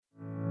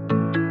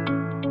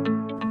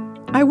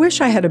I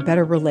wish I had a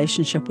better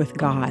relationship with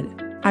God.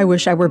 I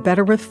wish I were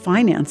better with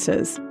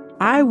finances.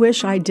 I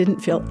wish I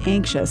didn't feel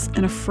anxious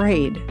and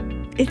afraid.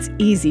 It's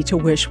easy to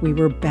wish we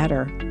were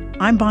better.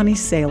 I'm Bonnie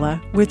Sala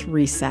with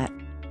Reset.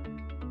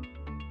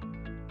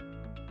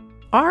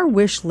 Our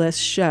wish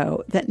lists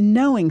show that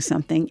knowing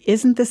something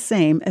isn't the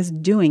same as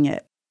doing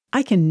it.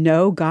 I can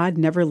know God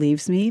never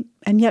leaves me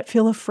and yet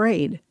feel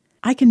afraid.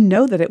 I can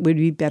know that it would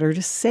be better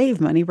to save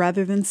money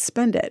rather than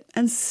spend it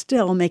and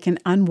still make an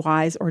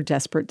unwise or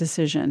desperate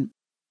decision.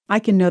 I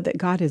can know that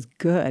God is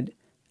good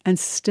and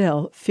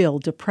still feel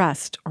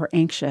depressed or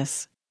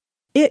anxious.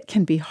 It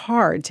can be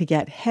hard to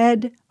get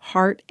head,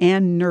 heart,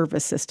 and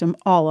nervous system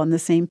all on the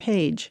same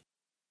page.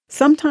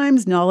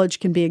 Sometimes knowledge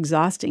can be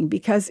exhausting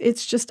because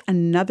it's just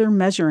another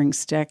measuring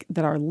stick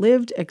that our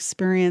lived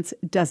experience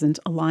doesn't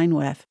align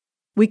with.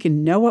 We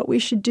can know what we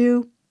should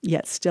do,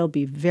 yet still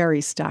be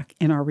very stuck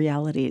in our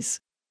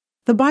realities.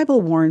 The Bible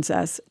warns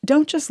us,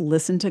 don't just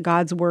listen to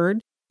God's word,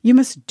 you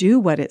must do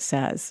what it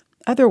says.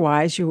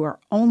 Otherwise, you are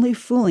only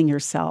fooling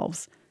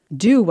yourselves.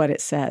 Do what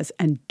it says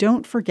and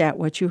don't forget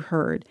what you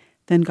heard.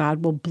 Then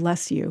God will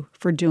bless you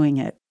for doing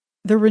it.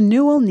 The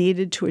renewal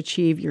needed to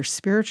achieve your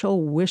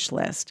spiritual wish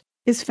list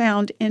is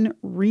found in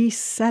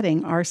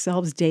resetting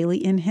ourselves daily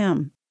in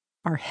Him.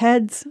 Our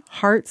heads,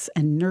 hearts,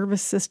 and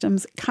nervous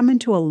systems come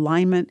into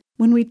alignment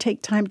when we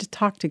take time to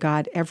talk to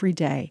God every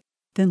day,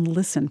 then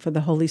listen for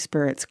the Holy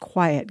Spirit's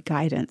quiet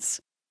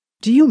guidance.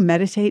 Do you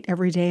meditate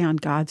every day on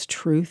God's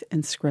truth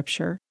and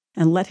Scripture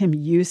and let Him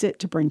use it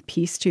to bring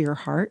peace to your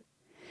heart?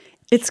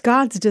 It's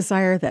God's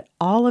desire that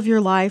all of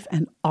your life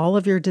and all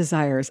of your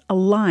desires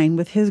align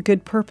with His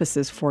good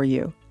purposes for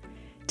you.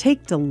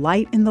 Take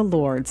delight in the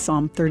Lord,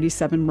 Psalm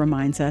 37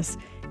 reminds us,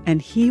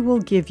 and He will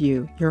give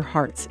you your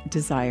heart's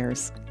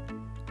desires.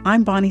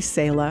 I'm Bonnie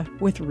Sala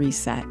with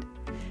Reset.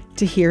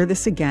 To hear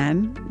this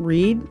again,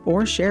 read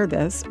or share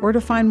this, or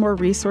to find more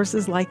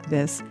resources like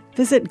this,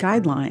 visit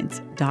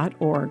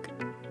guidelines.org.